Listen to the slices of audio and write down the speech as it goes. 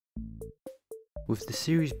With the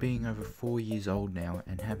series being over 4 years old now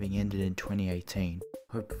and having ended in 2018,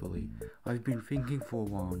 hopefully, I've been thinking for a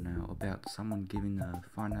while now about someone giving the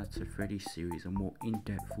FNaF Freddy series a more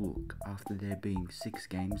in-depth look after there being 6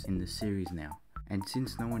 games in the series now. And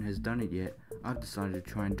since no one has done it yet, I've decided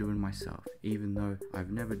to try and do it myself, even though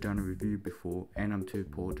I've never done a review before and I'm too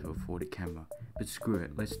poor to afford a camera. But screw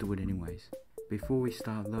it, let's do it anyways. Before we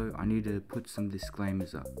start though, I need to put some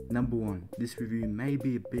disclaimers up. Number 1, this review may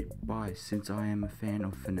be a bit biased since I am a fan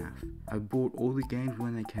of FNaF. I bought all the games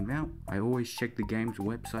when they came out. I always check the game's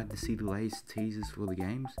website to see the latest teasers for the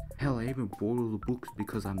games. Hell, I even bought all the books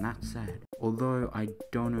because I'm that sad. Although I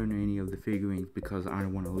don't own any of the figurines because I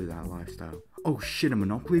don't want to live that lifestyle. Oh shit, a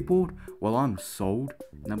Monopoly board? Well, I'm sold.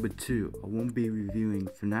 Number 2, I won't be reviewing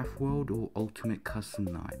FNaF World or Ultimate Custom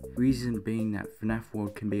Night. Reason being that FNaF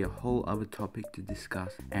World can be a whole other topic to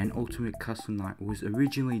discuss, and Ultimate Custom Night was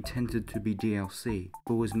originally intended to be DLC,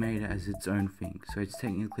 but was made as its own thing, so it's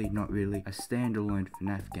technically not really a standalone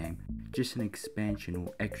FNaF game, just an expansion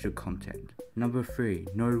or extra content. Number 3,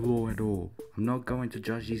 no lore at all. I'm not going to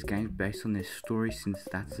judge these games based on their story since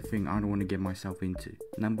that's the thing I don't want to get myself into.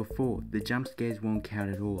 Number 4, the jump scares won't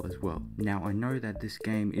count at all as well. Now I know that this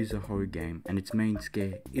game is a horror game and its main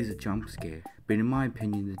scare is a jump scare, but in my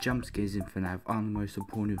opinion the jump scares in FNaF aren't the most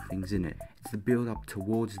important things in it. It's the build up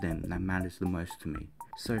towards them that matters the most to me.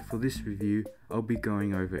 So for this review, I'll be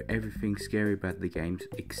going over everything scary about the games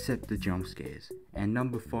except the jump scares. And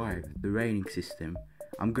number 5, the rating system.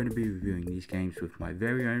 I'm going to be reviewing these games with my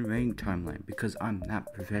very own rating timeline because I'm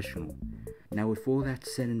that professional. Now with all that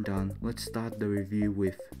said and done, let's start the review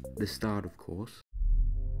with the start, of course.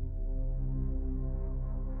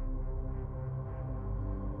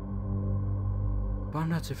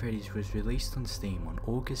 FNaF Series was released on Steam on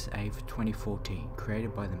August 8, 2014,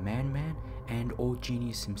 created by the Man and All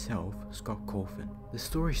Genius himself, Scott Cawthon. The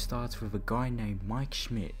story starts with a guy named Mike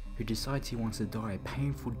Schmidt who decides he wants to die a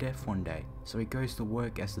painful death one day, so he goes to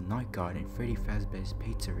work as the night guard in Freddy Fazbear's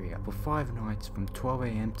Pizzeria for 5 nights from 12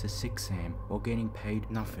 AM to 6 AM while getting paid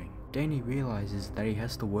nothing. Then he realizes that he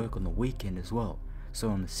has to work on the weekend as well, so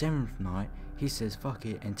on the 7th night, he says fuck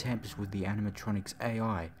it and tampers with the animatronics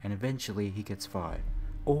AI, and eventually he gets fired.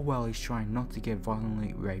 All while he's trying not to get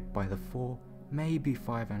violently raped by the 4, maybe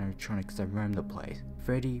 5 animatronics that roam the place.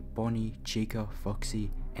 Freddy, Bonnie, Chica,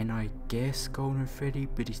 Foxy, and I guess Golden Freddy,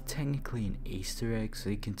 but he's technically an Easter egg, so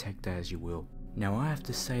you can take that as you will. Now I have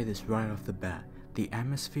to say this right off the bat, the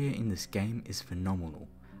atmosphere in this game is phenomenal.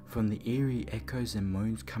 From the eerie echoes and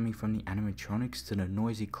moans coming from the animatronics to the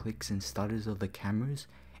noisy clicks and stutters of the cameras,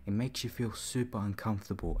 it makes you feel super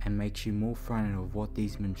uncomfortable and makes you more frightened of what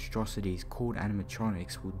these monstrosities called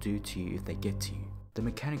animatronics will do to you if they get to you. The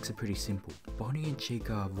mechanics are pretty simple. Bonnie and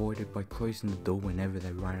Chica are avoided by closing the door whenever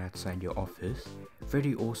they're right outside your office.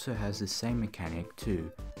 Freddy also has the same mechanic too,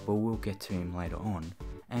 but we'll get to him later on.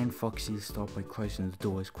 And Foxy is stopped by closing the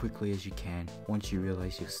door as quickly as you can once you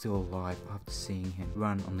realize you're still alive after seeing him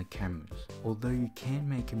run on the cameras. Although you can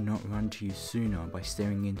make him not run to you sooner by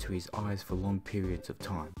staring into his eyes for long periods of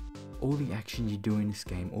time. All the actions you do in this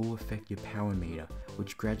game all affect your power meter,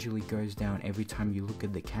 which gradually goes down every time you look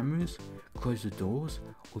at the cameras, close the doors,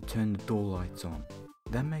 or turn the door lights on.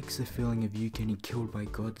 That makes the feeling of you getting killed by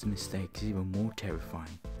God's mistakes even more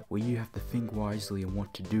terrifying, where you have to think wisely on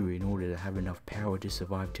what to do in order to have enough power to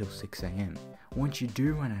survive till 6 AM. Once you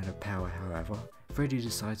do run out of power, however, Freddy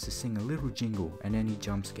decides to sing a little jingle and then he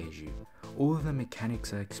jump scares you. All of the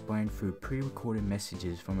mechanics are explained through pre-recorded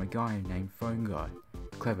messages from a guy named Phone Guy.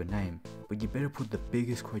 Clever name, but you better put the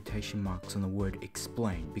biggest quotation marks on the word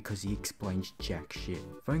explain because he explains jack shit.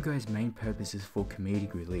 Phone Guy's main purpose is for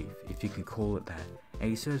comedic relief, if you can call it that, and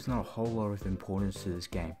he serves not a whole lot of importance to this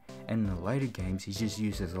game, and in the later games he's just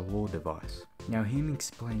used as a lore device. Now him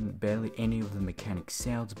explaining barely any of the mechanics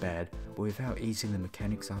sounds bad, but with how easy the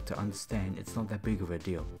mechanics are to understand, it's not that big of a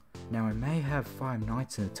deal. Now it may have 5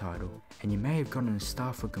 nights in the title, and you may have gotten a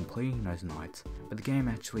star for completing those nights, but the game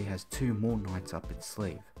actually has 2 more nights up its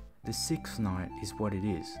sleeve. The 6th night is what it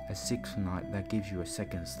is, a 6th night that gives you a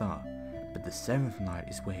 2nd star, but the 7th night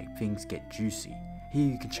is where things get juicy. Here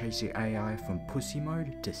you can change the AI from pussy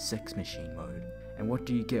mode to sex machine mode. And what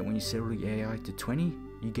do you get when you settle the AI to 20?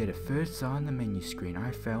 You get a 3rd star on the menu screen.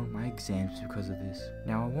 I failed my exams because of this.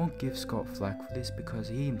 Now I won't give Scott flack for this because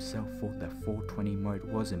he himself thought that 420 mode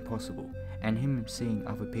was impossible, and him seeing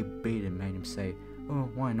other people beat it made him say, oh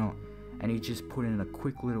why not, and he just put in a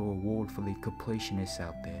quick little award for the completionists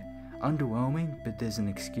out there. Underwhelming, but there's an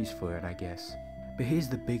excuse for it I guess. But here's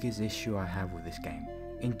the biggest issue I have with this game.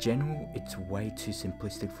 In general, it's way too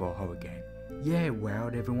simplistic for a horror game. Yeah, it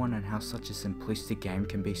wowed everyone on how such a simplistic game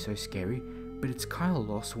can be so scary, but it's kinda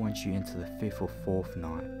lost once you enter the 5th or 4th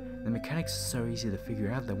night. The mechanics are so easy to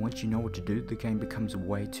figure out that once you know what to do, the game becomes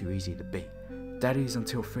way too easy to beat. That is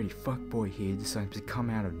until Freddy Fuckboy here decides to come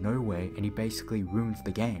out of nowhere and he basically ruins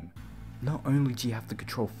the game. Not only do you have to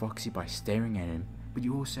control Foxy by staring at him, but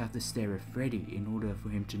you also have to stare at Freddy in order for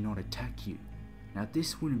him to not attack you. Now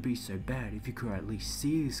this wouldn't be so bad if you could at least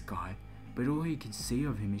see this guy, but all you can see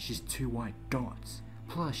of him is just 2 white dots.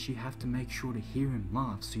 Plus you have to make sure to hear him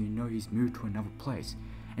laugh so you know he's moved to another place,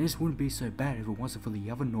 and this wouldn't be so bad if it wasn't for the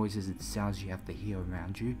other noises and sounds you have to hear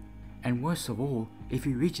around you. And worst of all, if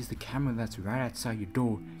he reaches the camera that's right outside your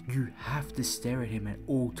door, you have to stare at him at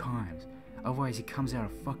all times. Otherwise he comes out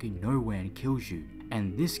of fucking nowhere and kills you.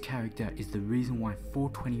 And this character is the reason why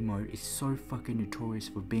 420 mode is so fucking notorious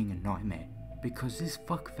for being a nightmare. Because this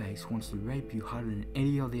fuckface wants to rape you harder than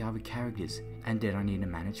any of the other characters. And then I need to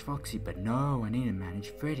manage Foxy, but no, I need to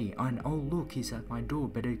manage Freddy. And oh look, he's at my door,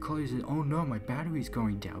 better close it. Oh no, my battery's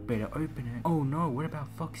going down, better open it. Oh no, what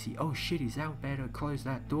about Foxy? Oh shit, he's out, better close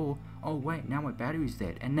that door. Oh wait, now my battery's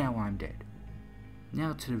dead, and now I'm dead.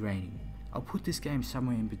 Now to the rating. I'll put this game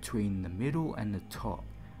somewhere in between the middle and the top.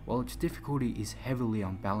 While its difficulty is heavily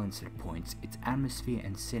unbalanced at points, its atmosphere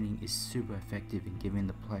and setting is super effective in giving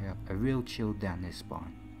the player a real chill down their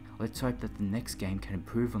spine. Let's hope that the next game can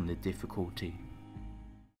improve on the difficulty.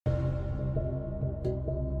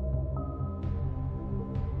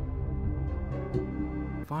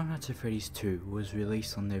 Five Nights at Freddy's 2 was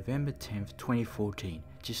released on November 10th, 2014,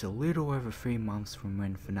 just a little over 3 months from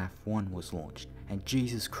when FNaF 1 was launched, and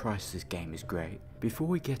Jesus Christ, this game is great. Before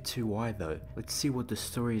we get to why though, let's see what the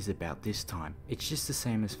story is about this time. It's just the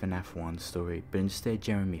same as FNaF 1's story, but instead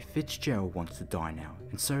Jeremy Fitzgerald wants to die now,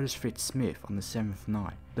 and so does Fritz Smith on the 7th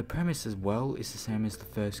night. The premise as well is the same as the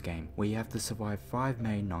first game, where you have to survive 5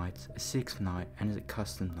 main nights, a 6th night, and a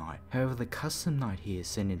custom night. However, the custom night here is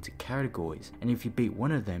sent into categories, and if you beat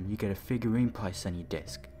one of them, you get a figurine placed on your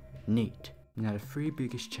desk. Neat. Now the 3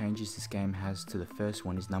 biggest changes this game has to the first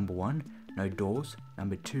one is number 1, no doors,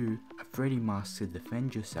 number 2, a Freddy mask to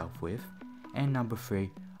defend yourself with, and number 3,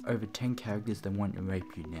 over 10 characters that want to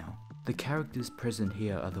rape you now. The characters present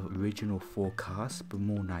here are the original 4 casts, but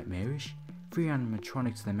more nightmarish, 3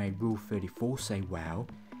 animatronics that made Rule 34 say wow,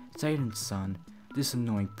 Satan's son, this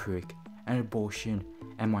annoying prick, an abortion,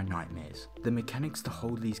 and my nightmares. The mechanics to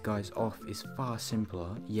hold these guys off is far simpler,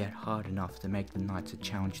 yet hard enough to make the nights a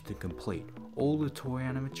challenge to complete. All the toy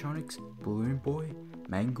animatronics, Balloon Boy,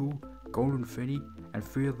 Mangle, Golden Freddy, and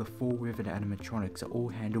 3 of the 4 rivet animatronics are all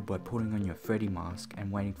handled by putting on your Freddy mask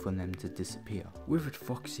and waiting for them to disappear. With it,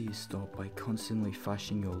 Foxy is stopped by constantly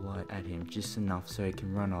flashing your light at him just enough so he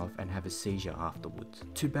can run off and have a seizure afterwards.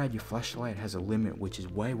 Too bad your flashlight has a limit, which is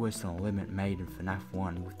way worse than a limit made in FNaF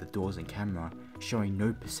 1 with the doors and camera showing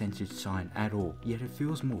no percentage sign at all, yet it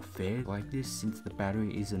feels more fair like this since the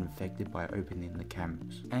battery isn't affected by opening the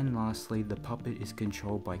cameras. And lastly, the puppet is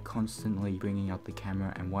controlled by constantly bringing up the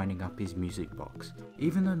camera and winding up his music box.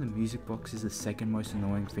 Even though the music box is the second most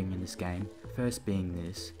annoying thing in this game, first being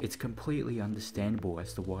this, it's completely understandable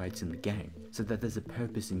as to why it's in the game, so that there's a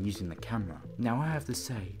purpose in using the camera. Now I have to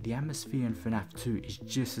say, the atmosphere in FNaF 2 is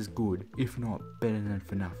just as good, if not better than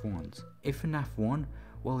FNaF 1's. In FNaF 1,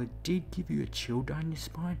 while it did give you a chill down your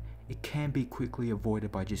spine, it can be quickly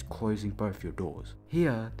avoided by just closing both your doors.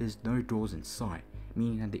 Here, there's no doors in sight,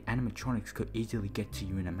 meaning that the animatronics could easily get to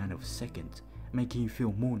you in a matter of seconds, making you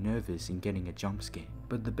feel more nervous in getting a jump scare.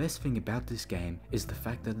 But the best thing about this game is the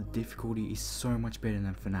fact that the difficulty is so much better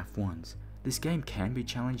than FNaF 1's. This game can be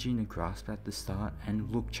challenging to grasp at the start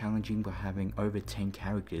and look challenging by having over 10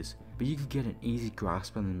 characters, but you can get an easy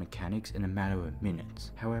grasp on the mechanics in a matter of minutes.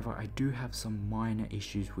 However, I do have some minor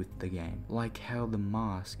issues with the game, like how the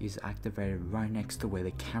mask is activated right next to where the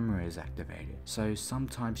camera is activated. So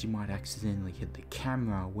sometimes you might accidentally hit the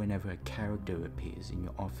camera whenever a character appears in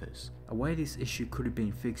your office. A way this issue could have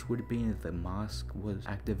been fixed would have been if the mask was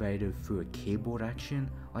activated through a keyboard action,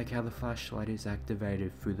 like how the flashlight is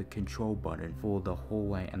activated through the control button for the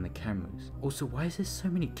hallway and the cameras. Also, why is there so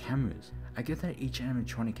many cameras? I get that each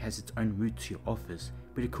animatronic has its own route to your office,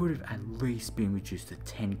 but it could have at least been reduced to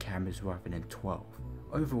 10 cameras rather than 12.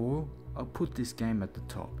 Overall, I'll put this game at the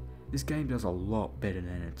top. This game does a lot better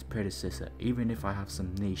than its predecessor, even if I have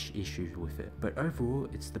some niche issues with it, but overall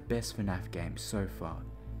it's the best FNaF game so far.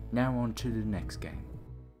 Now on to the next game.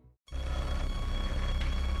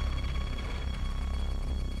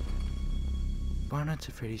 Five Nights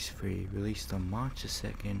at Freddy's 3 released on March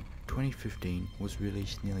 2nd, 2015 was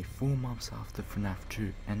released nearly 4 months after FNaF 2,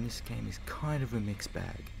 and this game is kind of a mixed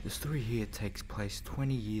bag. The story here takes place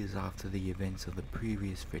 20 years after the events of the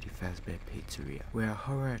previous Freddy Fazbear Pizzeria, where a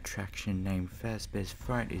horror attraction named Fazbear's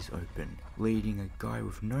Fright is opened, leading a guy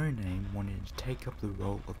with no name wanting to take up the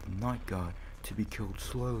role of the night guard to be killed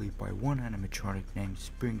slowly by one animatronic named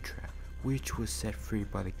Springtrap, which was set free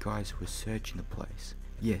by the guys who were searching the place.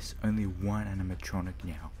 Yes, only one animatronic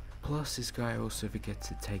now. Plus, this guy also forgets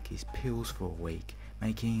to take his pills for a week,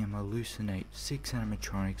 making him hallucinate 6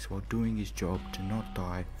 animatronics while doing his job to not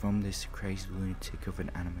die from this crazy lunatic of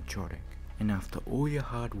an animatronic. And after all your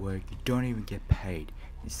hard work, you don't even get paid.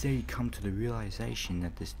 Instead, you come to the realization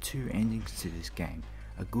that there's 2 endings to this game,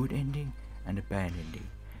 a good ending and a bad ending,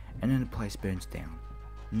 and then the place burns down.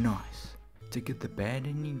 Nice. To get the bad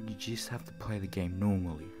ending, you just have to play the game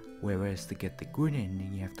normally. Whereas to get the good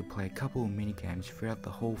ending, you have to play a couple of minigames throughout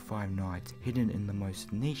the whole 5 nights, hidden in the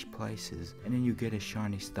most niche places, and then you get a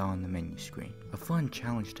shiny star on the menu screen. A fun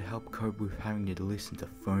challenge to help cope with having to listen to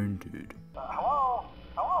Phone Dude. Hello?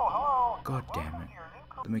 Hello? God damn it.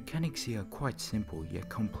 The mechanics here are quite simple yet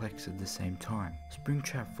complex at the same time.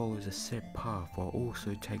 Springtrap follows a set path while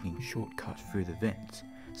also taking shortcuts through the vents.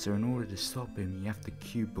 So in order to stop him, you have to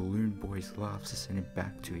cue Balloon Boy's laughs to send him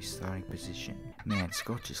back to his starting position. Man,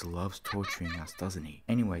 Scott just loves torturing us, doesn't he?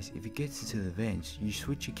 Anyways, if he gets into the vents, you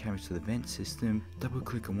switch your cameras to the vent system, double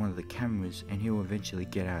click on one of the cameras, and he'll eventually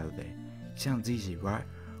get out of there. Sounds easy, right?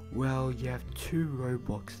 Well, you have 2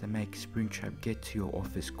 roadblocks that make Springtrap get to your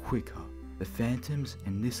office quicker. The Phantoms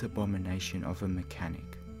and this abomination of a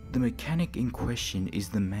mechanic. The mechanic in question is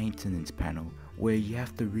the maintenance panel, where you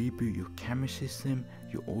have to reboot your camera system,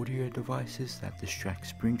 your audio devices that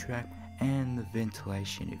distract Springtrap, and the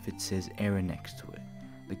ventilation if it says error next to it.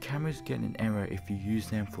 The cameras get an error if you use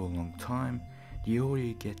them for a long time, the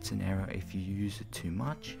audio gets an error if you use it too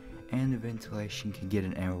much, and the ventilation can get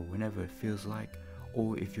an error whenever it feels like,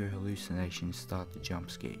 or if your hallucinations start to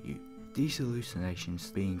jump scare you. These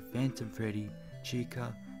hallucinations being Phantom Freddy,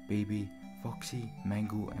 Chica, BB, Foxy,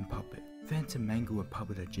 Mangle, and Puppet. Phantom, Mangle, and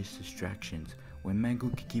Puppet are just distractions, where Mangle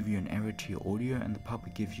can give you an error to your audio and the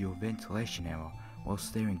Puppet gives you a ventilation error, while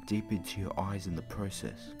staring deep into your eyes in the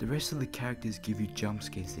process. The rest of the characters give you jump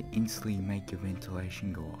scares that instantly make your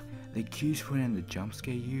ventilation go off. The cues for them to jump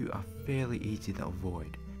scare you are fairly easy to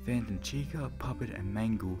avoid. Phantom, Chica, Puppet, and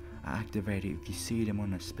Mangle are activated if you see them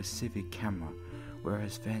on a specific camera,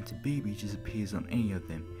 whereas Phantom BB just appears on any of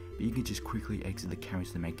them, but you can just quickly exit the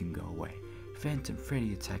cameras to make him go away. Phantom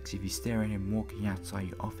Freddy attacks if you stare at him walking outside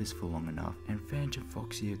your office for long enough, and Phantom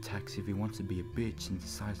Foxy attacks if he wants to be a bitch and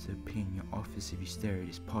decides to appear in your office if you stare at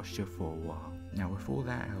his posture for a while. Now with all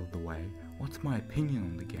that out of the way, what's my opinion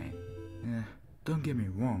on the game? Don't get me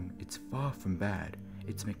wrong, it's far from bad.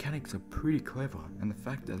 Its mechanics are pretty clever, and the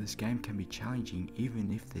fact that this game can be challenging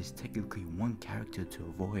even if there's technically one character to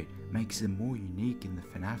avoid makes it more unique in the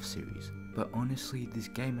FNaF series. But honestly, this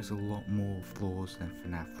game has a lot more flaws than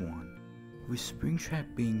FNaF 1. With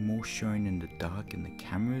Springtrap being more shown in the dark in the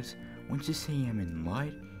cameras, once you see him in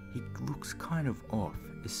light, he looks kind of off,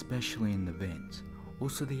 especially in the vents.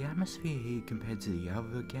 Also, the atmosphere here compared to the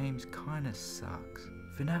other games kinda sucks.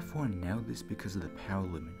 FNaF 1 nailed this because of the power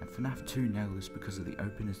limit, and FNaF 2 nailed this because of the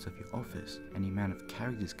openness of your office and the amount of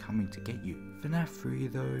characters coming to get you. FNaF 3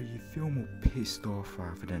 though, you feel more pissed off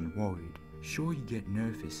rather than worried. Sure, you get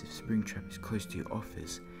nervous if Springtrap is close to your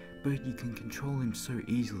office, but you can control him so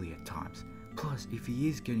easily at times. Plus, if he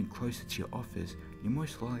is getting closer to your office, you're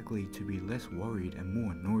most likely to be less worried and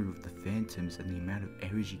more annoyed with the phantoms and the amount of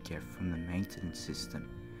errors you get from the maintenance system,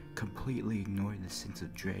 completely ignoring the sense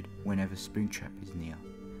of dread whenever Springtrap is near.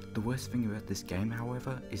 The worst thing about this game,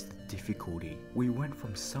 however, is the difficulty. We went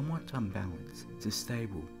from somewhat unbalanced to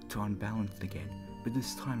stable to unbalanced again, but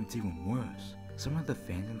this time it's even worse. Some of the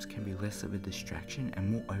phantoms can be less of a distraction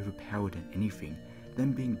and more overpowered than anything,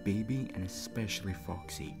 them being BB and especially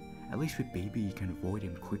Foxy. At least with BB you can avoid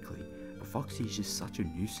him quickly, but Foxy is just such a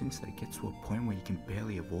nuisance that it gets to a point where you can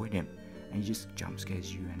barely avoid him, and he just jump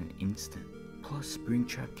scares you in an instant. Plus,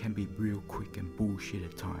 Springtrap can be real quick and bullshit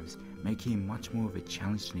at times, making him much more of a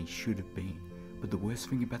challenge than he should have been. But the worst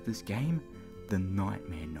thing about this game? The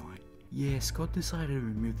Nightmare Night. Yeah, Scott decided to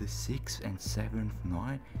remove the 6th and 7th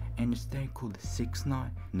night, and instead called the 6th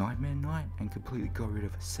night Nightmare Night, and completely got rid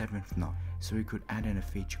of the 7th night, so he could add in a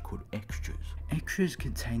feature called Extras. Extras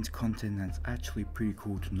contains content that's actually pretty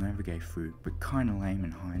cool to navigate through, but kinda lame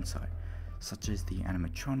in hindsight, such as the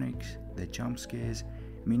animatronics, the jump scares,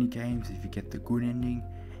 minigames if you get the good ending,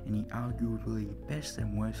 and the arguably best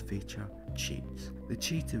and worst feature, cheats. The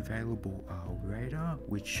cheats available are Radar,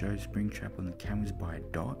 which shows Springtrap on the cameras by a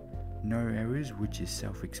dot, no errors, which is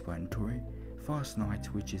self-explanatory, fast nights,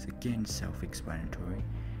 which is again self-explanatory,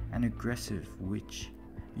 and aggressive, which,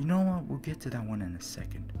 you know what, we'll get to that one in a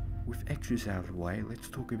second. With extras out of the way, let's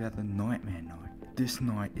talk about the Nightmare Night. This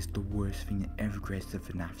night is the worst thing that ever graced the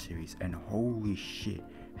FNaF series, and holy shit,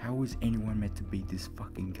 how is anyone meant to beat this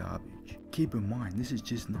fucking garbage? Keep in mind, this is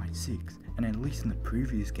just night 6, and at least in the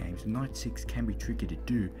previous games, night 6 can be tricky to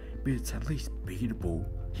do, but it's at least beatable.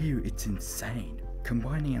 Here, it's insane.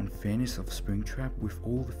 Combine the unfairness of Springtrap with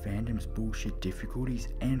all the fandom's bullshit difficulties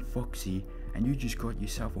and Foxy, and you just got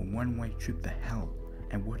yourself a one-way trip to hell.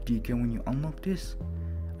 And what do you get when you unlock this?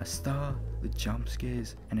 A star, the jump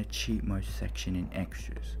scares, and a cheat mode section in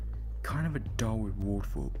extras. Kind of a dull reward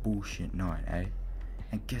for a bullshit night, eh?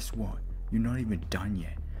 And guess what? You're not even done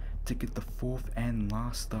yet. To get the 4th and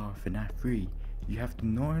last star for FNaF 3, you have to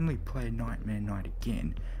not only play Nightmare Night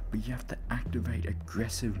again, but you have to activate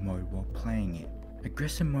aggressive mode while playing it.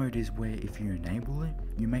 Aggressive mode is where if you enable it,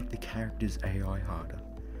 you make the character's AI harder.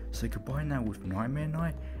 So combine that with Nightmare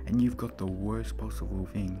Night and you've got the worst possible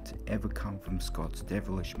thing to ever come from Scott's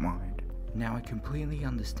devilish mind. Now I completely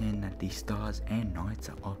understand that these stars and nights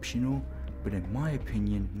are optional, but in my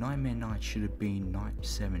opinion, Nightmare Night should have been night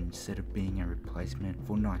 7 instead of being a replacement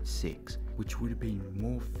for night 6, which would have been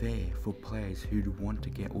more fair for players who'd want to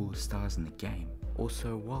get all the stars in the game.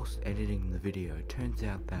 Also, whilst editing the video, it turns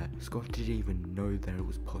out that Scott didn't even know that it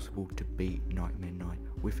was possible to beat Nightmare Night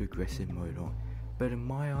with aggressive mode on. But in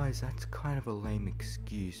my eyes, that's kind of a lame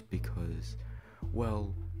excuse because,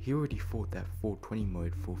 well, he already thought that 420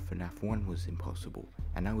 mode for FNaF 1 was impossible,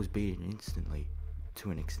 and that was beaten instantly,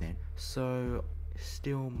 to an extent. So,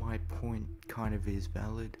 still my point kind of is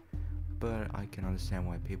valid, but I can understand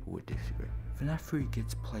why people would disagree. FNaF 3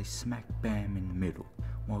 gets placed smack bam in the middle.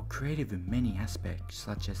 While creative in many aspects,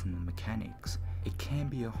 such as in the mechanics, it can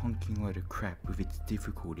be a honking load of crap with its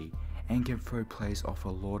difficulty and can throw players off a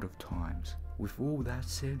lot of times. With all that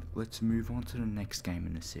said, let's move on to the next game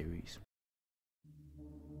in the series.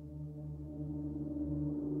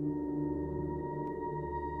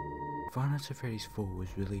 Five Nights at Freddy's 4 was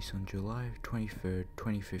released on July 23rd,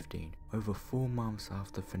 2015, over 4 months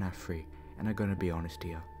after FNaF 3, and I'm gonna be honest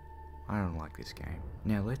here, I don't like this game.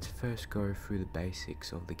 Now let's first go through the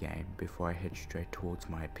basics of the game before I head straight towards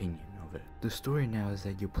my opinion of it. The story now is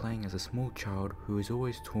that you're playing as a small child who is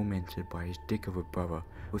always tormented by his dick of a brother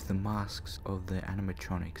with the masks of the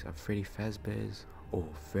animatronics of Freddy Fazbears or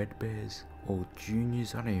Fredbears or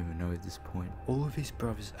Juniors, I don't even know at this point. All of his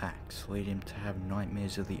brother's acts lead him to have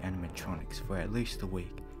nightmares of the animatronics for at least a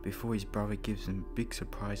week, before his brother gives him a big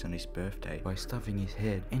surprise on his birthday by stuffing his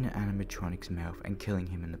head in an animatronic's mouth and killing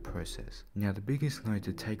him in the process. Now the biggest note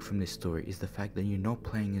to take from this story is the fact that you're not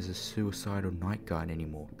playing as a suicidal night guard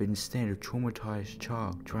anymore, but instead a traumatized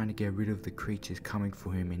child trying to get rid of the creatures coming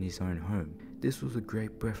for him in his own home. This was a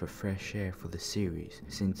great breath of fresh air for the series,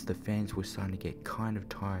 since the fans were starting to get kind of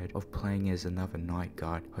tired of playing as another night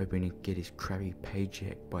guard, hoping to get his crappy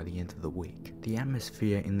paycheck by the end of the week. The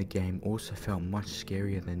atmosphere in the game also felt much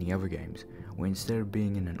scarier than the other games, where instead of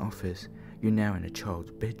being in an office, you're now in a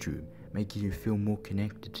child's bedroom, making you feel more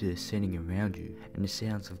connected to the setting around you, and the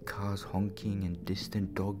sounds of cars honking and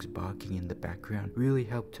distant dogs barking in the background really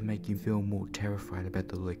help to make you feel more terrified about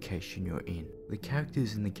the location you're in. The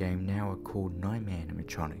characters in the game now are called Nightmare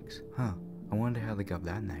animatronics. I wonder how they got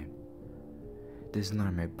that name. There's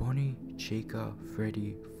Nightmare Bonnie, Chica,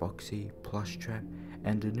 Freddy, Foxy, Plushtrap,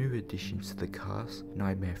 and the new additions to the cast,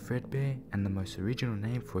 Nightmare Fredbear, and the most original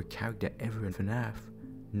name for a character ever in FNaF,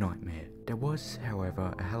 Nightmare. There was,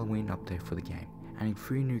 however, a Halloween update for the game, adding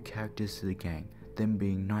 3 new characters to the game, them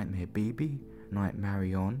being Nightmare BB, Nightmare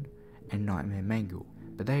Marion, and Nightmare Mangle,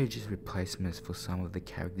 but they are just replacements for some of the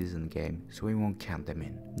characters in the game, so we won't count them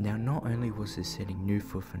in. Now not only was this setting new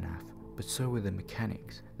for FNaF, but so were the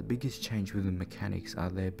mechanics. The biggest change with the mechanics are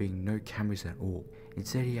there being no cameras at all.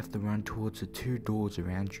 Instead you have to run towards the 2 doors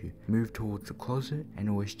around you, move towards the closet, and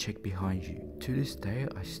always check behind you. To this day,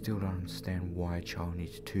 I still don't understand why a child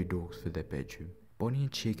needs 2 doors for their bedroom. Bonnie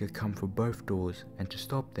and Chica come from both doors, and to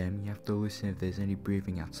stop them you have to listen if there's any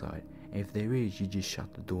breathing outside, and if there is you just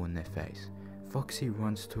shut the door in their face. Foxy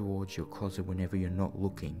runs towards your closet whenever you're not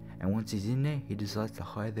looking, and once he's in there he decides to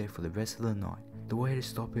hide there for the rest of the night. The way to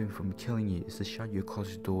stop him from killing you is to shut your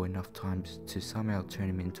closet door enough times to somehow turn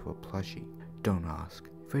him into a plushie. Don't ask.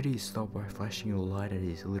 Freddy is stopped by flashing a light at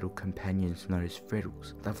his little companions known as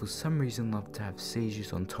Freddles, that for some reason love to have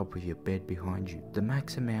seizures on top of your bed behind you. The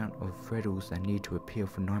max amount of Freddles that need to appear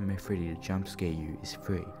for Nightmare Freddy to jump scare you is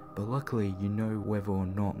 3. But luckily you know whether or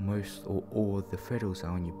not most or all of the Freddles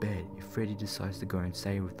are on your bed if Freddy decides to go and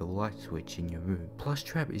stay with the light switch in your room.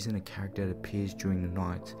 Plushtrap isn't a character that appears during the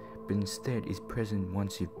night, but instead is present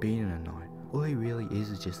once you've beaten a night. All he really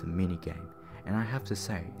is just a minigame, and I have to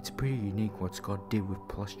say, it's pretty unique what Scott did with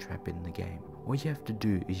Plush Trap in the game. All you have to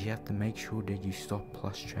do is you have to make sure that you stop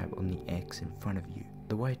Plush Trap on the X in front of you.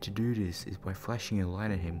 The way to do this is by flashing a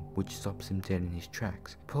light at him, which stops him dead in his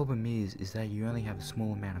tracks. Problem is that you only have a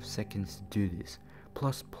small amount of seconds to do this.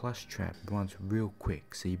 Plus Plush Trap runs real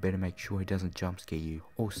quick, so you better make sure he doesn't jump scare you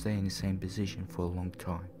or stay in the same position for a long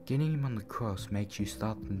time. Getting him on the cross makes you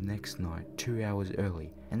start the next night 2 hours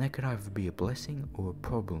early, and that could either be a blessing or a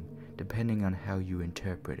problem, depending on how you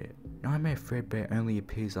interpret it. Nightmare Fredbear only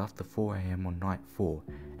appears after 4 AM on night 4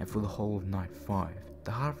 and for the whole of night 5. The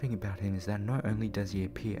hard thing about him is that not only does he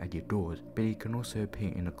appear at your doors, but he can also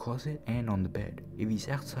appear in a closet and on the bed. If he's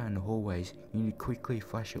outside in the hallways, you need to quickly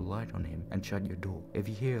flash a light on him and shut your door. If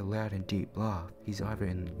you hear a loud and deep laugh, he's either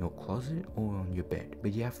in your closet or on your bed.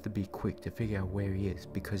 But you have to be quick to figure out where he is,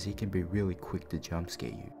 because he can be really quick to jump scare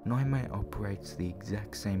you. Nightmare operates the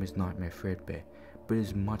exact same as Nightmare Fredbear, but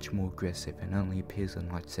is much more aggressive and only appears on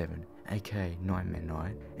night 7, aka Nightmare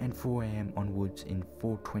Night, and 4 AM onwards in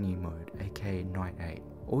 420 mode, aka Night 8.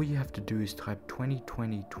 All you have to do is type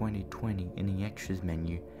 2020-2020 in the extras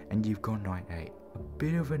menu and you've got Night 8. A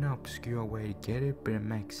bit of an obscure way to get it, but it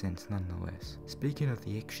makes sense nonetheless. Speaking of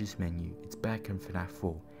the extras menu, it's back in FNaF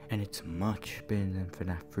 4, and it's much better than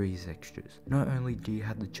FNaF 3's extras. Not only do you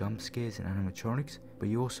have the jump scares and animatronics, but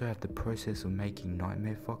you also have the process of making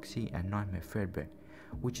Nightmare Foxy and Nightmare Fredbear,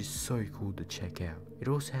 which is so cool to check out. It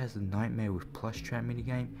also has the Nightmare with Plush Trap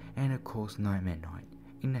minigame, and of course Nightmare Night.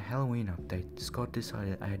 In the Halloween update, Scott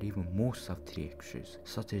decided to add even more stuff to the extras,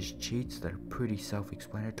 such as cheats that are pretty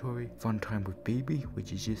self-explanatory, Fun Time with BB,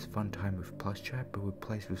 which is just Fun Time with Plush Trap but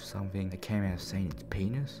replaced with something that came out of Satan's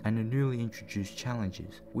penis, and the newly introduced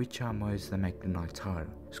challenges, which are modes that make the nights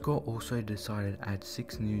harder. Scott also decided to add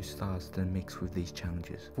 6 new stars to the mix with these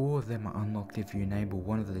challenges. 4 of them are unlocked if you enable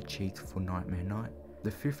one of the cheats for Nightmare Night.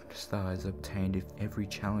 The 5th star is obtained if every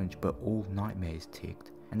challenge but all nightmares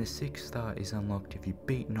ticked, and the 6th star is unlocked if you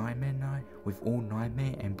beat Nightmare Night with all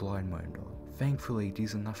Nightmare and Blind mode on. Thankfully,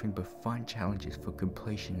 these are nothing but fun challenges for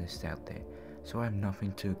completionists out there, so I have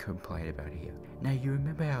nothing to complain about here. Now, you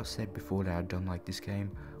remember how I said before that I don't like this game?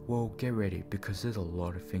 Well, get ready, because there's a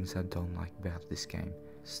lot of things I don't like about this game.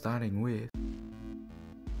 Starting with,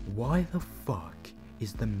 why the fuck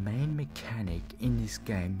is the main mechanic in this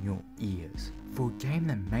game your ears? For a game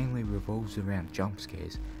that mainly revolves around jump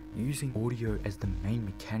scares, using audio as the main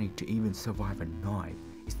mechanic to even survive a night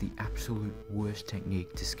is the absolute worst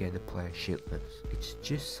technique to scare the player shitless. It's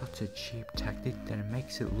just such a cheap tactic that it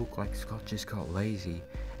makes it look like Scott just got lazy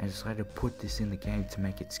and decided to put this in the game to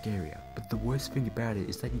make it scarier. But the worst thing about it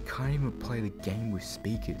is that you can't even play the game with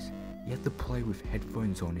speakers. You have to play with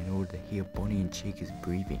headphones on in order to hear Bonnie and Chica's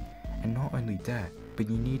breathing. And not only that, but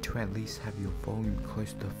you need to at least have your volume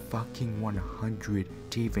close to fucking 100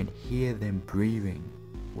 to even hear them breathing.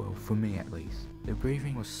 Well, for me at least. The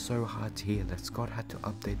breathing was so hard to hear that Scott had to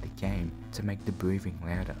update the game to make the breathing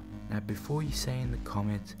louder. Now, before you say in the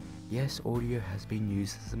comments, yes, audio has been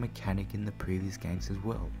used as a mechanic in the previous games as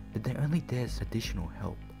well, but they're only there as additional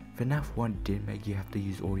help. FNaF 1 did make you have to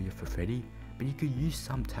use audio for Freddy, but you could use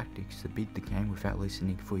some tactics to beat the game without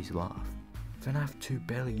listening for his laugh. FNaF 2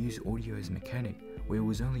 barely used audio as a mechanic, where it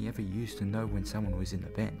was only ever used to know when someone was in the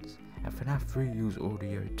vents. And FNaF 3 used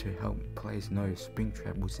audio to help players know if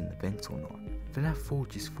Springtrap was in the vents or not. FNaF 4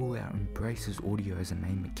 just full out embraces audio as a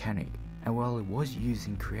main mechanic, and while it was used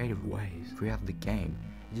in creative ways throughout the game,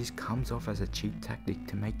 it just comes off as a cheap tactic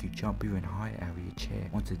to make you jump even higher out of your chair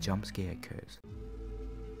once a jump scare occurs.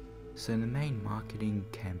 So the main marketing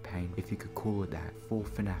campaign, if you could call it that, for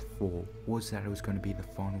FNaF 4 was that it was going to be the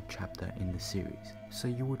final chapter in the series. So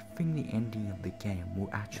you would think the ending of the game will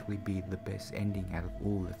actually be the best ending out of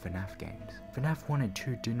all the FNaF games. FNaF 1 and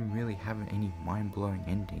 2 didn't really have any mind-blowing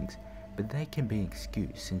endings, but they can be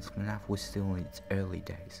excused since FNaF was still in its early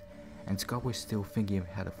days, and Scott was still thinking of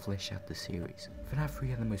how to flesh out the series. FNaF 3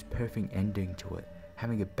 had the most perfect ending to it,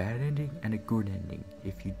 having a bad ending and a good ending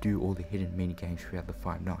if you do all the hidden minigames throughout the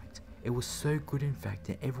 5 nights. It was so good in fact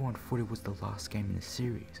that everyone thought it was the last game in the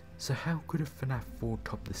series. So how could a FNaF 4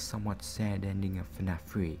 top the somewhat sad ending of FNaF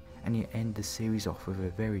 3 and yet end the series off with a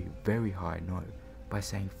very high note by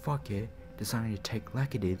saying fuck it, deciding to take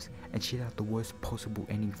laxatives and shit out the worst possible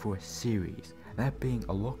ending for a series, that being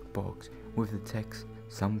a locked box with the text,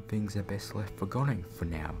 some things are best left forgotten for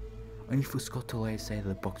now, only for Scott to later say that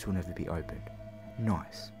the box will never be opened.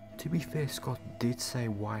 Nice. To be fair, Scott did say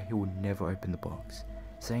why he would never open the box,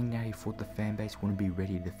 saying that he thought the fanbase wouldn't be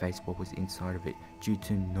ready to face what was inside of it due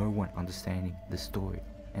to no one understanding the story.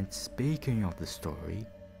 And speaking of the story,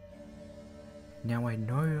 Now I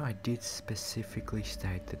know I did specifically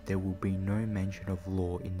state that there will be no mention of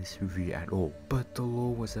lore in this review at all, but the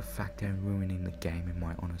lore was a factor in ruining the game in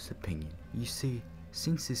my honest opinion. You see,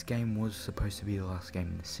 since this game was supposed to be the last game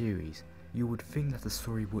in the series, you would think that the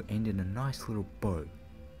story would end in a nice little bow,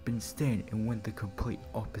 but instead it went the complete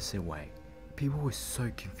opposite way. People were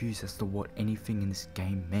so confused as to what anything in this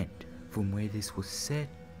game meant, from where this was set,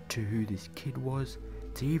 to who this kid was,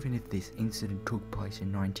 to even if this incident took place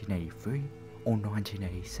in 1983 or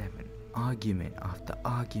 1987. Argument after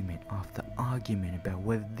argument after argument about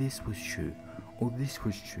whether this was true, or this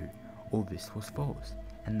was true, or this was false.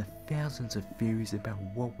 And the thousands of theories about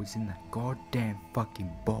what was in that goddamn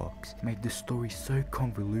fucking box made the story so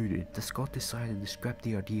convoluted that Scott decided to scrap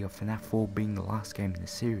the idea of FNaF 4 being the last game in the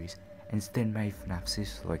series and instead made FNaF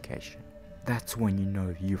Series location. That's when you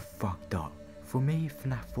know you fucked up. For me,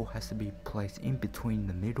 FNaF 4 has to be placed in between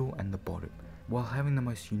the middle and the bottom. While having the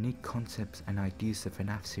most unique concepts and ideas the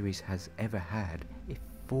FNaF series has ever had, it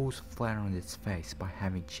falls flat on its face by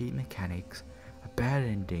having cheap mechanics, a bad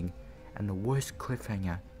ending, and the worst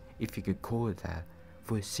cliffhanger, if you could call it that,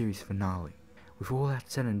 for a series finale. With all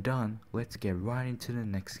that said and done, let's get right into the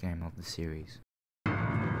next game of the series.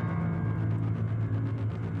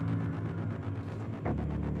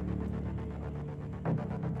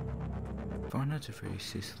 Five Nights at Freddy's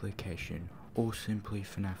sister location, or simply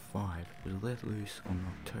FNaF 5, was let loose on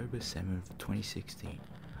October 7th, 2016,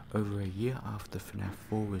 over a year after FNaF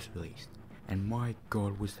 4 was released. And my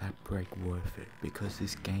god, was that break worth it, because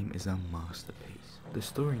this game is a masterpiece. The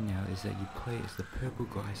story now is that you play as the purple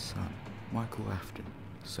guy's son, Michael Afton,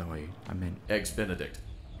 Eggs Benedict,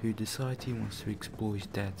 who decides he wants to explore his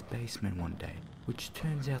dad's basement one day, which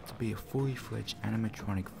turns out to be a fully fledged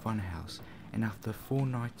animatronic funhouse. And after 4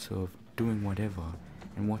 nights of doing whatever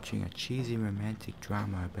and watching a cheesy romantic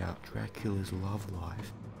drama about Dracula's love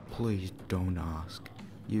life, please don't ask,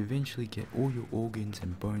 you eventually get all your organs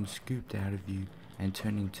and bones scooped out of you and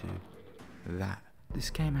turn into that. This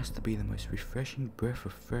game has to be the most refreshing breath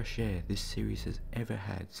of fresh air this series has ever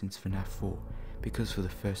had since FNaF 4, because for the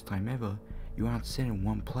first time ever, you aren't set in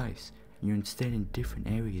one place, you're instead in different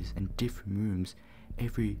areas and different rooms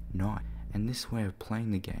every night, and this way of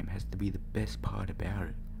playing the game has to be the best part about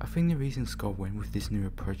it. I think the reason Scott went with this new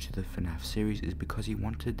approach to the FNaF series is because he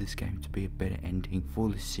wanted this game to be a better ending for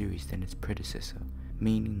the series than its predecessor,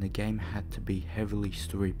 meaning the game had to be heavily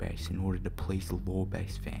story based in order to please the lore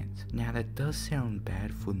based fans. Now that does sound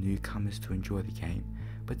bad for newcomers to enjoy the game,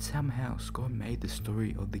 but somehow Scott made the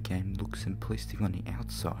story of the game look simplistic on the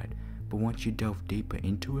outside, but once you delve deeper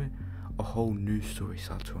into it, a whole new story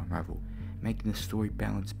starts to unravel, making the story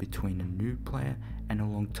balance between a new player and a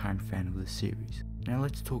long-time fan of the series. Now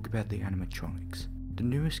let's talk about the animatronics. The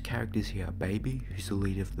newest characters here are Baby, who's the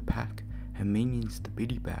leader of the pack, her minions the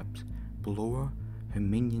Biddy Babs, Ballora, her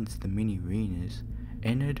minions the Mini Renas,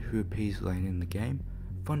 Ennard, who appears later in the game,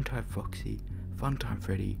 Funtime Foxy, Funtime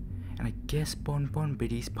Freddy, and I guess Bon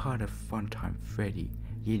Biddy's part of Funtime Freddy,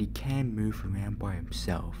 yet he can move around by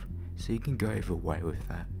himself, so you can go either way with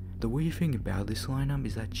that. The weird thing about this lineup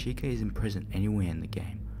is that Chica isn't present anywhere in the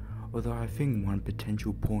game, although I think one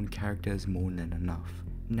potential pawn character is more than enough.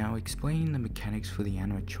 Now explaining the mechanics for the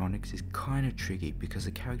animatronics is kinda tricky because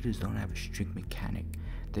the characters don't have a strict mechanic,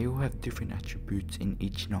 they all have different attributes in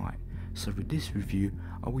each night, so for this review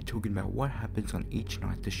I'll be talking about what happens on each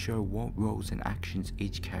night to show what roles and actions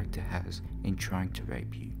each character has in trying to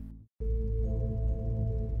rape you.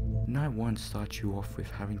 Night 1 starts you off with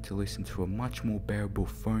having to listen to a much more bearable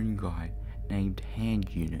phone guy named Hand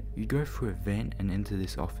Unit. You go through a vent and enter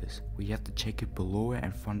this office, where you have to check if Ballora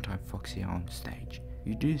and Funtime Foxy are on stage.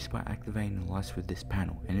 You do this by activating the lights with this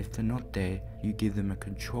panel, and if they're not there, you give them a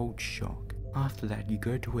controlled shock. After that, you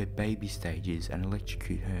go to where Baby stage is and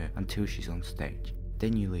electrocute her until she's on stage.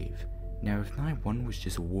 Then you leave. Now if night 1 was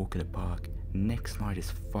just a walk in the park, next night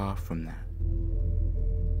is far from that.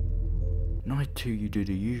 Night 2 you do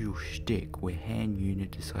the usual shtick where Hand Unit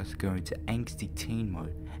decides to go into angsty teen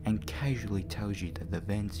mode and casually tells you that the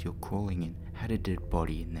vents you're crawling in had a dead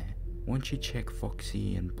body in there. Once you check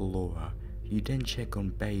Foxy and Ballora, you then check on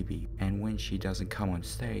Baby, and when she doesn't come on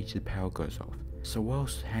stage the power goes off. So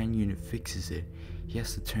whilst Hand Unit fixes it, he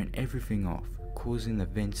has to turn everything off, causing the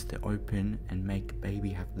vents to open and make Baby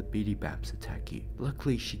have the Biddy Babs attack you.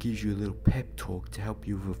 Luckily she gives you a little pep talk to help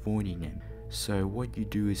you with avoiding them. So what you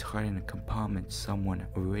do is hide in a compartment someone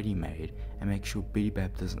already made and make sure Biddy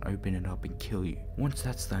Bab doesn't open it up and kill you. Once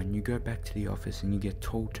that's done, you go back to the office and you get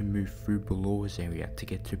told to move through Ballora's area to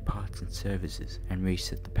get to parts and services and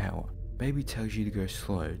reset the power. Baby tells you to go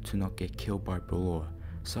slow to not get killed by Ballora,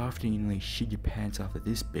 so after you nearly shit your pants after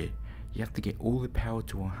this bit, you have to get all the power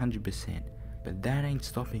to 100%, But that ain't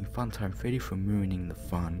stopping Funtime Freddy from ruining the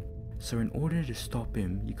fun. So in order to stop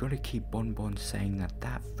him, you gotta keep Bonbon saying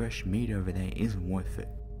that fresh meat over there isn't worth it.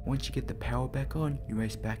 Once you get the power back on, you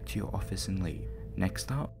race back to your office and leave.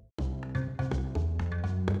 Next up,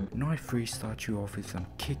 Night 3 starts you off with some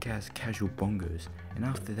kick-ass casual bongos, and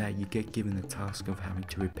after that you get given the task of having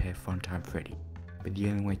to repair Funtime Freddy. But the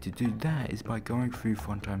only way to do that is by going through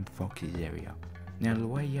Funtime Foxy's area. Now the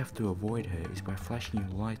way you have to avoid her is by flashing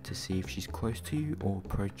your light to see if she's close to you or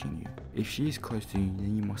approaching you. If she is close to you,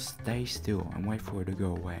 then you must stay still and wait for her to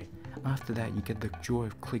go away. After that you get the joy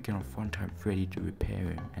of clicking on Funtime Freddy to repair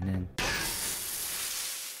him, and then...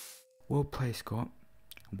 Well played, Scott.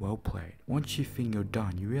 Well played. Once you think you're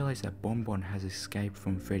done, you realize that Bonbon has escaped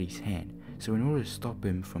from Freddy's hand, so in order to stop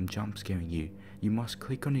him from jump scaring you, you must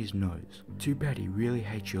click on his nose. Too bad he really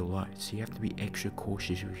hates your light, so you have to be extra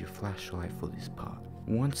cautious with your flashlight for this part.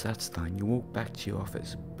 Once that's done, you walk back to your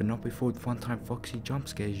office, but not before Funtime Foxy jump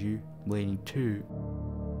scares you, leading to...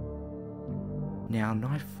 Now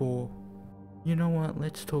night 4... You know what,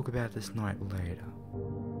 let's talk about this night later.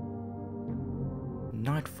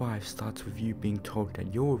 Night 5 starts with you being told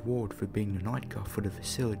that your reward for being the night guard for the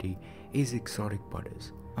facility is exotic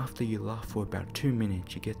butters. After you laugh for about 2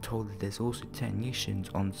 minutes, you get told that there's also technicians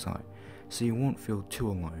on site, so you won't feel too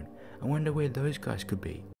alone. I wonder where those guys could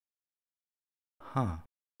be. Huh.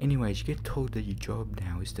 Anyways, you get told that your job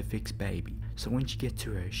now is to fix Baby, so once you get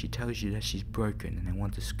to her, she tells you that she's broken and they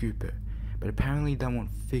want to scoop her. But apparently they won't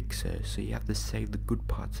fix her, so you have to save the good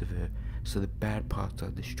parts of her so the bad parts are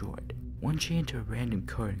destroyed. Once you enter a random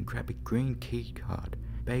code and grab a green key card,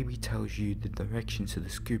 Baby tells you the directions to the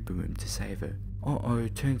scooper room to save her. Uh-oh,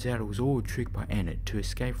 turns out it was all a trick by Enid to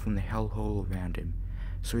escape from the hellhole around him.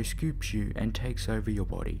 So he scoops you and takes over your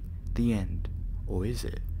body. The end. Or is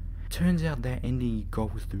it? Turns out that ending you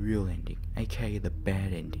got was the real ending, aka the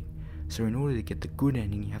bad ending. So in order to get the good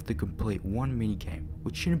ending, you have to complete one minigame,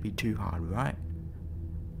 which shouldn't be too hard, right?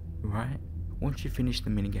 Right? Once you finish the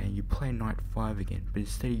minigame, you play night 5 again, but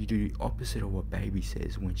instead you do the opposite of what Baby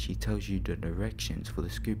says when she tells you the directions for the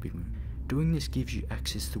scooping room. Doing this gives you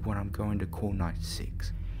access to what I'm going to call night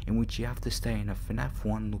 6, in which you have to stay in a FNaF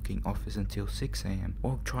 1 looking office until 6 AM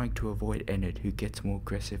while trying to avoid Enid, who gets more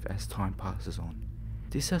aggressive as time passes on.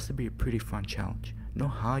 This has to be a pretty fun challenge, not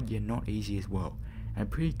hard yet not easy as well. I'm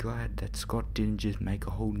pretty glad that Scott didn't just make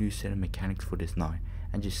a whole new set of mechanics for this night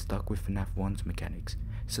and just stuck with FNaF 1's mechanics,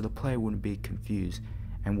 so the player wouldn't be confused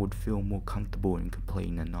and would feel more comfortable in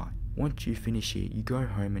completing the night. Once you finish it, you go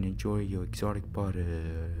home and enjoy your exotic butters.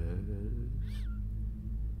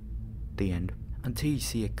 The end. Until you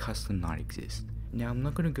see a custom night exist. Now I'm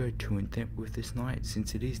not going to go too in depth with this night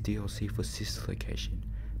since it is DLC for Sister Location,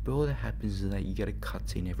 but all that happens is that you get a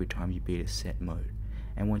cutscene every time you beat a set mode,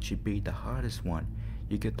 and once you beat the hardest one,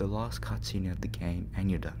 you get the last cutscene of the game and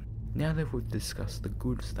you're done. Now that we've discussed the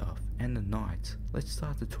good stuff and the nights, let's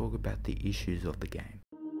start to talk about the issues of the game.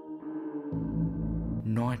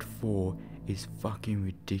 Night 4 is fucking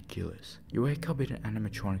ridiculous. You wake up in an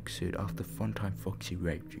animatronic suit after Funtime Foxy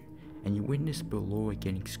raped you, and you witness Bellora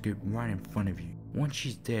getting scooped right in front of you. Once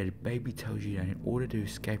she's dead, Baby tells you that in order to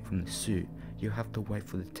escape from the suit, you have to wait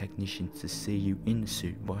for the technicians to see you in the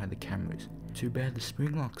suit via the cameras. Too bad the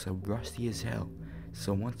spring locks are rusty as hell,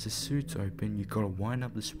 so once the suit's open, you gotta wind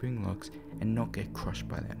up the spring locks and not get crushed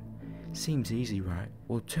by them. Seems easy, right?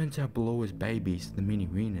 Well, it turns out Bellora's babies, the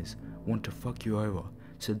mini-renas, want to fuck you over,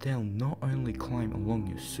 so they'll not only climb along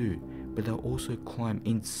your suit, but they'll also climb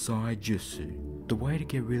inside your suit. The way to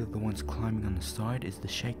get rid of the ones climbing on the side is to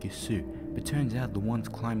shake your suit, but turns out the ones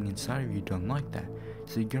climbing inside of you don't like that,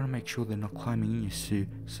 so you gotta make sure they're not climbing in your suit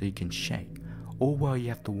so you can shake. All while you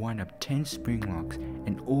have to wind up 10 spring locks,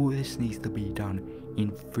 and all this needs to be done in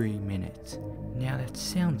 3 minutes. Now that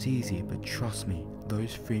sounds easy, but trust me,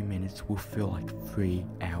 those 3 minutes will feel like 3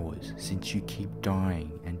 hours since you keep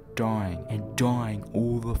dying and dying and dying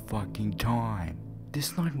all the fucking time.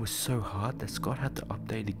 This night was so hard that Scott had to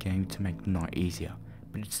update the game to make the night easier,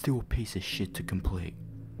 but it's still a piece of shit to complete.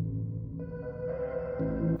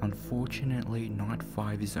 Unfortunately, night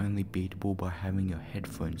 5 is only beatable by having your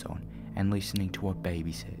headphones on and listening to what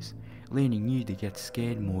Baby says, leading you to get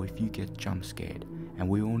scared more if you get jump scared, and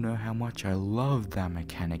we all know how much I loved that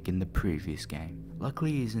mechanic in the previous game.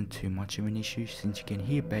 Luckily it isn't too much of an issue since you can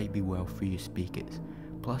hear Baby well through your speakers,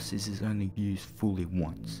 plus this is only used fully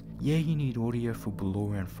once. Yeah, you need audio for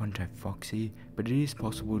Bellora and Funtime Foxy, but it is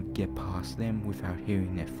possible to get past them without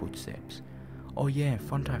hearing their footsteps. Oh yeah,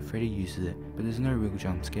 Funtime Freddy uses it, but there's no real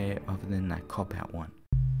jump scare other than that cop-out one.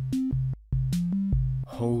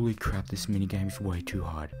 Holy crap, this minigame is way too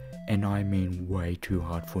hard, and I mean way too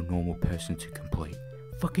hard for a normal person to complete.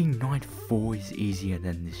 Fucking Night 4 is easier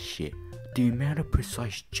than this shit. The amount of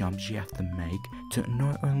precise jumps you have to make to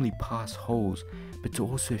not only pass holes, but to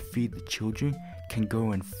also feed the children can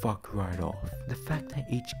go and fuck right off. The fact that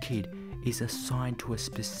each kid is assigned to a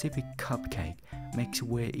specific cupcake makes it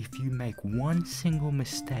where if you make one single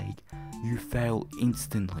mistake, you fail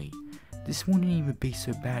instantly. This wouldn't even be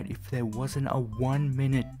so bad if there wasn't a 1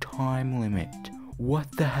 minute time limit.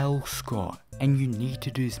 What the hell, Scott? And you need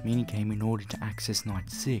to do this minigame in order to access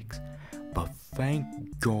Night 6. But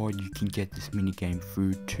thank God you can get this minigame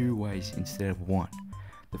through 2 ways instead of 1.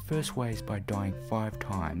 The first way is by dying 5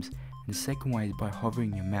 times, and the second way is by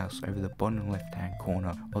hovering your mouse over the bottom left hand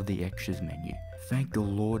corner of the extras menu. Thank the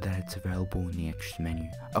Lord that it's available in the extras menu,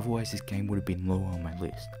 otherwise this game would have been lower on my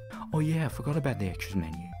list. Oh yeah, I forgot about the extras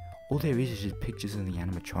menu. All there is just pictures of the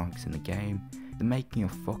animatronics in the game, the making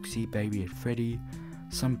of Foxy, Baby and Freddy,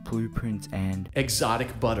 some blueprints and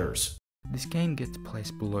exotic butters. This game gets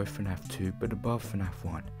placed below FNaF 2 but above FNaF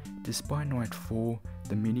 1. Despite Night 4,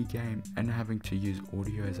 the minigame, and having to use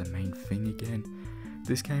audio as a main thing again,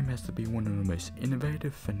 this game has to be one of the most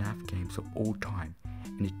innovative FNaF games of all time,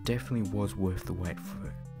 and it definitely was worth the wait for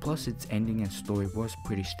it. Plus its ending and story was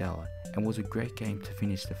pretty stellar, and was a great game to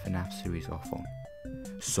finish the FNaF series off on.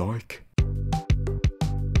 Psych!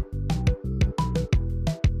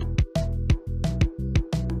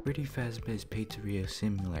 Freddy Fazbear's Pizzeria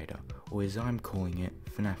Simulator, or as I'm calling it,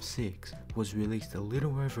 FNaF 6, was released a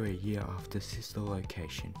little over a year after sister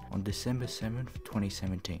location on December 7th,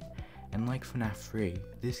 2017, and like FNaF 3,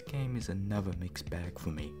 this game is another mixed bag for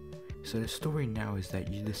me. So the story now is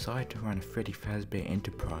that you decide to run a Freddy Fazbear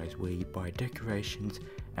enterprise where you buy decorations,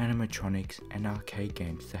 animatronics and arcade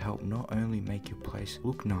games to help not only make your place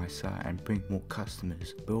look nicer and bring more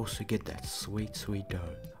customers, but also get that sweet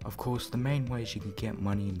dough. Of course, the main ways you can get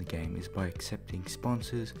money in the game is by accepting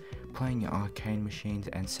sponsors, playing your arcade machines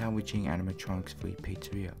and salvaging animatronics for your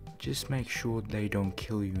pizzeria. Just make sure they don't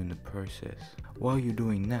kill you in the process. While you're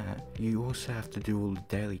doing that, you also have to do all the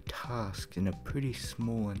daily tasks in a pretty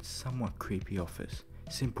small and somewhat creepy office.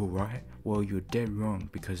 Simple, right? Well, you're dead wrong,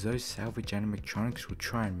 because those salvage animatronics will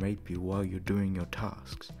try and rape you while you're doing your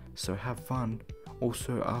tasks. So have fun.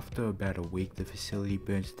 Also, after about a week, the facility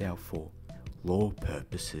burns down for law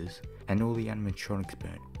purposes, and all the animatronics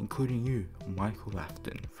burn, including you, Michael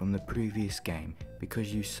Afton, from the previous game,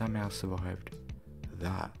 because you somehow survived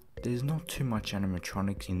that. There's not too much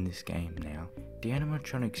animatronics in this game now. The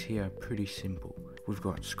animatronics here are pretty simple. We've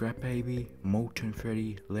got Scrap Baby, Molten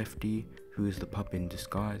Freddy, Lefty, who is the pup in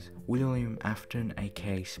disguise, William Afton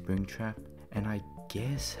aka Springtrap, and I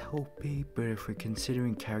guess Helpy, but if we're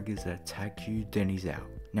considering characters that attack you, then he's out.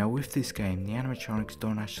 Now with this game, the animatronics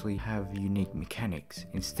don't actually have unique mechanics.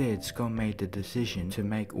 Instead, Scott made the decision to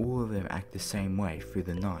make all of them act the same way through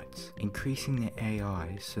the nights, increasing their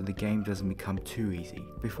AI so the game doesn't become too easy.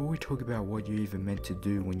 Before we talk about what you're even meant to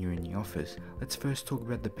do when you're in the office, let's first talk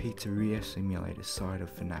about the Pizzeria Simulator side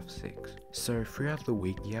of FNaF 6. So throughout the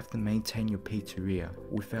week, you have to maintain your pizzeria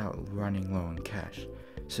without running low on cash.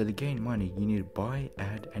 So to gain money, you need to buy,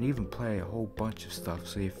 add, and even play a whole bunch of stuff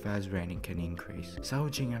so your Faz rating can increase.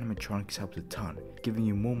 Salvaging animatronics helps a ton, giving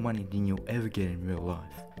you more money than you'll ever get in real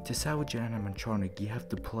life. To salvage an animatronic, you have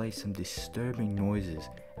to play some disturbing noises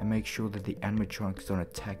and make sure that the animatronics don't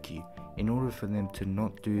attack you. In order for them to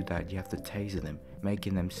not do that, you have to taser them,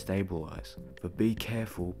 making them stabilize. But be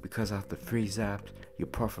careful, because after 3 zaps, your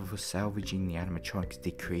profit for salvaging the animatronics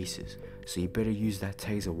decreases, so you better use that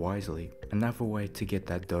taser wisely. Another way to get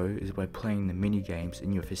that dough is by playing the mini games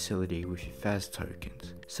in your facility with your Faz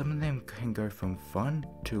tokens. Some of them can go from fun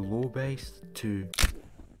to lore based to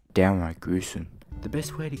downright gruesome. The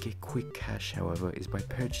best way to get quick cash, however, is by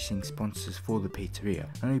purchasing sponsors for the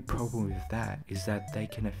pizzeria. The only problem with that is that they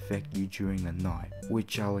can affect you during the night,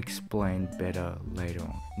 which I'll explain better later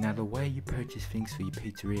on. Now, the way you purchase things for your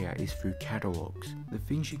pizzeria is through catalogs. The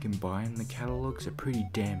things you can buy in the catalogs are pretty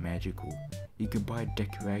damn magical. You can buy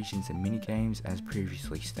decorations and minigames as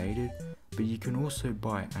previously stated, but you can also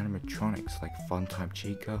buy animatronics like Funtime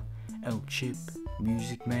Chica, El Chip,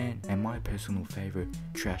 Music Man, and my personal favourite,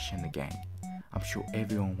 Trash and the Gang. I'm sure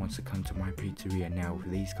everyone wants to come to my pizzeria now with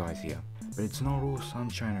these guys here. But it's not all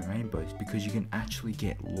sunshine and rainbows, because you can actually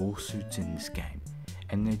get lawsuits in this game.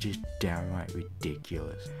 And they're just downright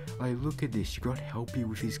ridiculous. Like, look at this, you got Helpy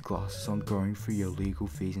with his glasses on going through your legal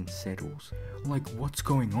fees and settles. Like, what's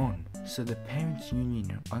going on? So the Parents Union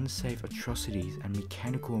of Unsafe Atrocities and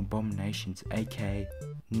Mechanical Abominations, aka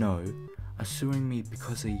No, are suing me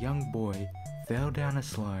because a young boy fell down a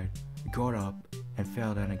slide, got up, and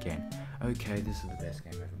fell down again. Okay, this is the best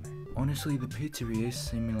game ever made. Honestly, the Pizzeria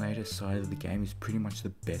simulator side of the game is pretty much the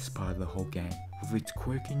best part of the whole game, with its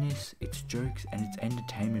quirkiness, its jokes, and its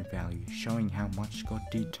entertainment value, showing how much Scott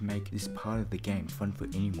did to make this part of the game fun for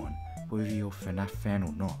anyone, whether you're a FNaF fan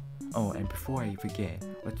or not. Oh, and before I forget,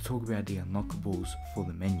 let's talk about the unlockables for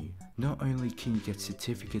the menu. Not only can you get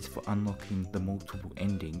certificates for unlocking the multiple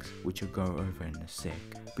endings, which I'll go over in a sec,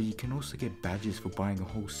 but you can also get badges for buying a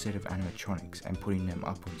whole set of animatronics and putting them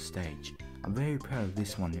up on stage. I'm very proud of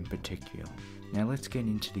this one in particular. Now let's get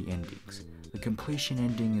into the endings. The completion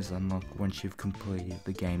ending is unlocked once you've completed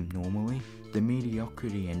the game normally. The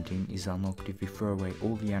mediocrity ending is unlocked if you throw away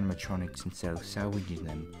all the animatronics instead of salvaging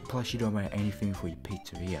them, plus you don't buy anything for your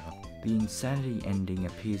pizzeria. The insanity ending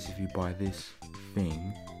appears if you buy this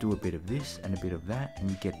thing, do a bit of this and a bit of that, and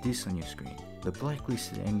you get this on your screen. The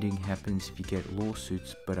blacklisted ending happens if you get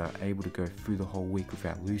lawsuits but are able to go through the whole week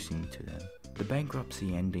without losing to them. The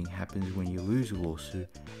bankruptcy ending happens when you lose a lawsuit,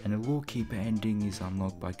 and the lawkeeper ending is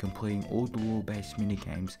unlocked by completing all the law-based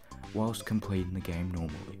minigames whilst completing the game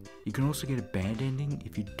normally. You can also get a bad ending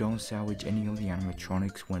if you don't salvage any of the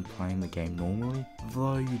animatronics when playing the game normally,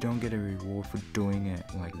 though you don't get a reward for doing it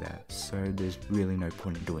like that, so there's really no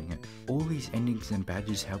point in doing it. All these endings and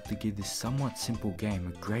badges help to give this somewhat simple game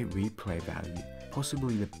a great replay value,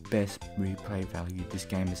 possibly the best replay value this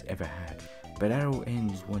game has ever had. But that all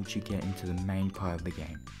ends once you get into the main part of the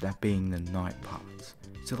game, that being the night parts.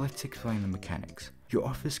 So let's explain the mechanics. Your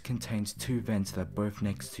office contains two vents that are both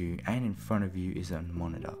next to you, and in front of you is a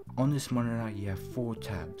monitor. On this monitor you have 4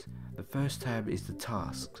 tabs. The first tab is the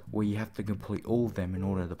tasks, where you have to complete all of them in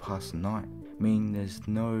order to pass the night, meaning there's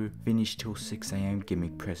no finish till 6 AM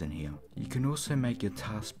gimmick present here. You can also make your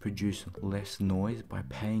tasks produce less noise by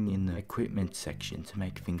paying in the equipment section to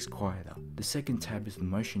make things quieter. The second tab is the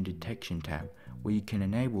motion detection tab, where you can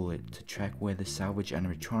enable it to track where the salvage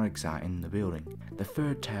animatronics are in the building. The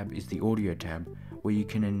third tab is the audio tab, where you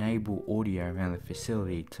can enable audio around the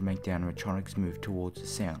facility to make the animatronics move towards the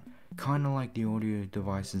sound, kinda like the audio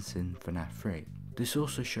devices in FNaF 3. This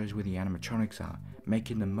also shows where the animatronics are,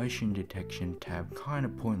 making the motion detection tab kinda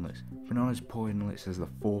pointless, but not as pointless as the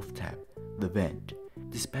fourth tab, the vent.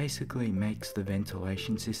 This basically makes the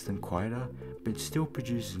ventilation system quieter, but still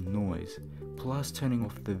produces noise. Plus, turning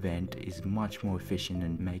off the vent is much more efficient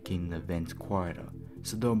in making the vent quieter,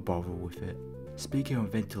 so don't bother with it. Speaking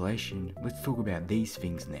of ventilation, let's talk about these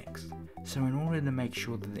things next. So in order to make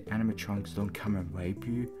sure that the animatronics don't come and rape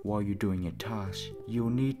you while you're doing your task, you'll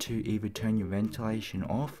need to either turn your ventilation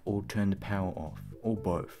off or turn the power off, or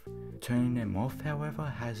both. Turning them off, however,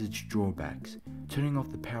 has its drawbacks. Turning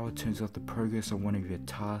off the power turns off the progress of one of your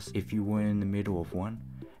tasks if you were in the middle of one,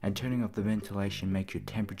 and turning off the ventilation makes your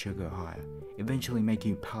temperature go higher, eventually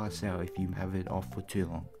making you pass out if you have it off for too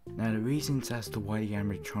long. Now the reasons as to why the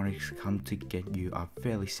animatronics come to get you are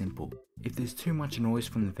fairly simple. If there's too much noise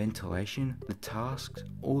from the ventilation, the tasks,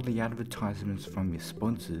 or the advertisements from your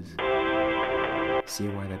sponsors, see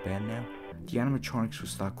why they're bad now? The animatronics will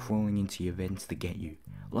start crawling into your vents to get you.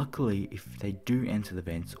 Luckily, if they do enter the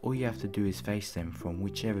vents, all you have to do is face them from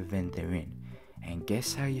whichever vent they're in. And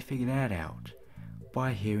guess how you figure that out?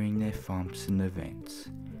 By hearing their thumps in the vents.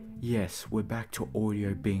 Yes, we're back to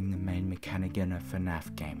audio being the main mechanic in a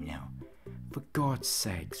FNaF game now. For God's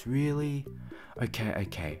sakes, really? Okay,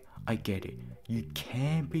 I get it. You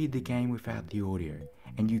can beat the game without the audio,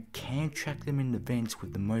 and you can track them in the vents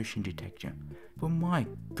with the motion detection. But my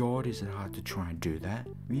God, is it hard to try and do that?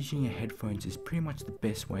 Using your headphones is pretty much the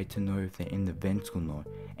best way to know if they're in the vents or not,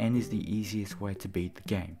 and is the easiest way to beat the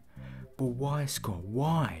game. But why, Scott,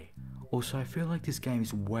 why? Also, I feel like this game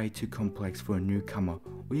is way too complex for a newcomer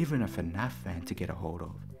or even a FNaF fan to get a hold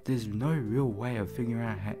of. There's no real way of figuring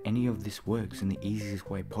out how any of this works in the easiest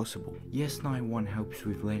way possible. Yes, Night 1 helps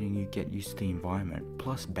with letting you get used to the environment,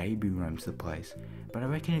 plus Baby roams the place, but I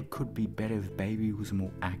reckon it could be better if Baby was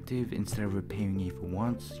more active instead of appearing either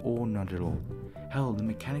once or not at all. Hell, the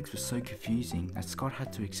mechanics were so confusing that Scott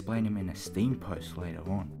had to explain them in a Steam post later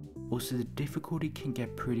on. Also, the difficulty can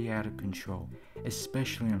get pretty out of control,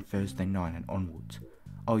 especially on Thursday night and onwards.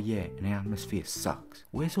 Oh yeah, and the atmosphere sucks.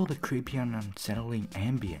 Where's all the creepy and unsettling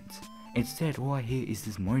ambience? Instead, all I hear is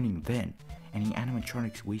this moaning vent, and the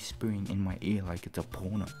animatronics whispering in my ear like it's a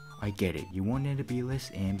porno. I get it, you want there to be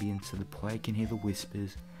less ambience so the player can hear the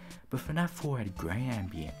whispers, but FNaF 4 had great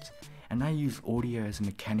ambience, and they use audio as a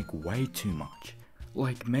mechanic way too much.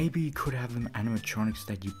 Like, maybe you could have them animatronics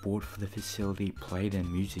that you bought for the facility play their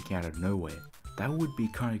music out of nowhere. That would be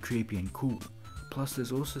kinda creepy and cool. Plus,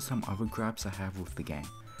 there's also some other gripes I have with the game.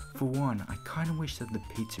 For one, I kinda wish that the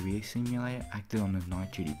Pizzeria simulator acted on the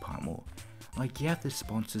night duty part more. Like, you have the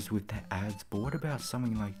sponsors with the ads, but what about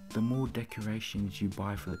something like the more decorations you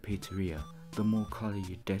buy for the pizzeria, the more colour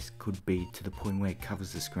your desk could be to the point where it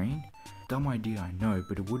covers the screen? Dumb idea, I know,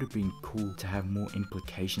 but it would have been cool to have more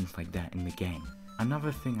implications like that in the game.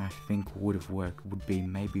 Another thing I think would have worked would be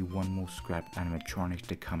maybe one more scrap animatronic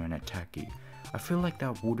to come and attack you. I feel like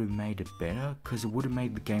that would have made it better, because it would have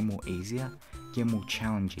made the game more easier, yet more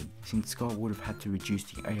challenging, since Scott would have had to reduce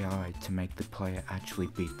the AI to make the player actually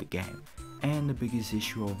beat the game. And the biggest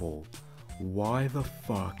issue of all, why the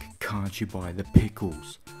fuck can't you buy the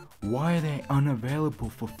pickles? Why are they unavailable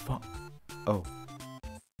for Oh.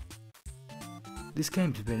 This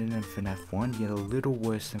game's better than FNaF 1, yet a little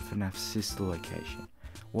worse than FNaF's sister location.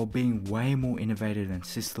 While being way more innovative than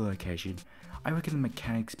sister location, I reckon the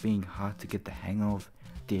mechanics being hard to get the hang of,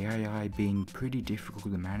 the AI being pretty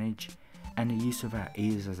difficult to manage, and the use of our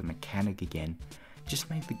ears as a mechanic again, just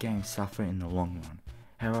made the game suffer in the long run.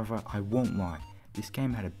 However, I won't lie, this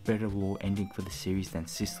game had a better lore ending for the series than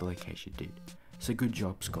sister location did. So good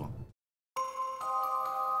job, Scott.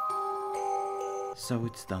 So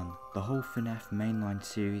it's done. The whole FNaF mainline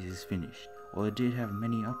series is finished. While it did have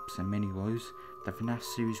many ups and many lows, the FNaF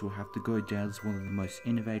series will have to go down as one of the most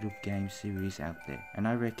innovative game series out there. And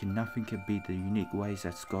I reckon nothing can beat the unique ways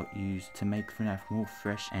that Scott used to make FNaF more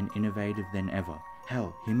fresh and innovative than ever.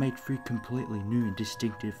 Hell, he made 3 completely new and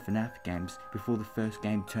distinctive FNaF games before the first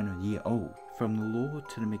game turned a year old. From the lore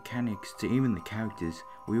to the mechanics to even the characters,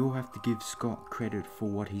 we all have to give Scott credit for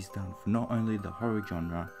what he's done for not only the horror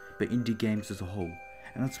genre, but indie games as a whole.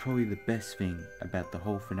 And that's probably the best thing about the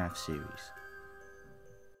whole FNaF series.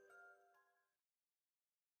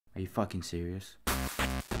 Are you fucking serious?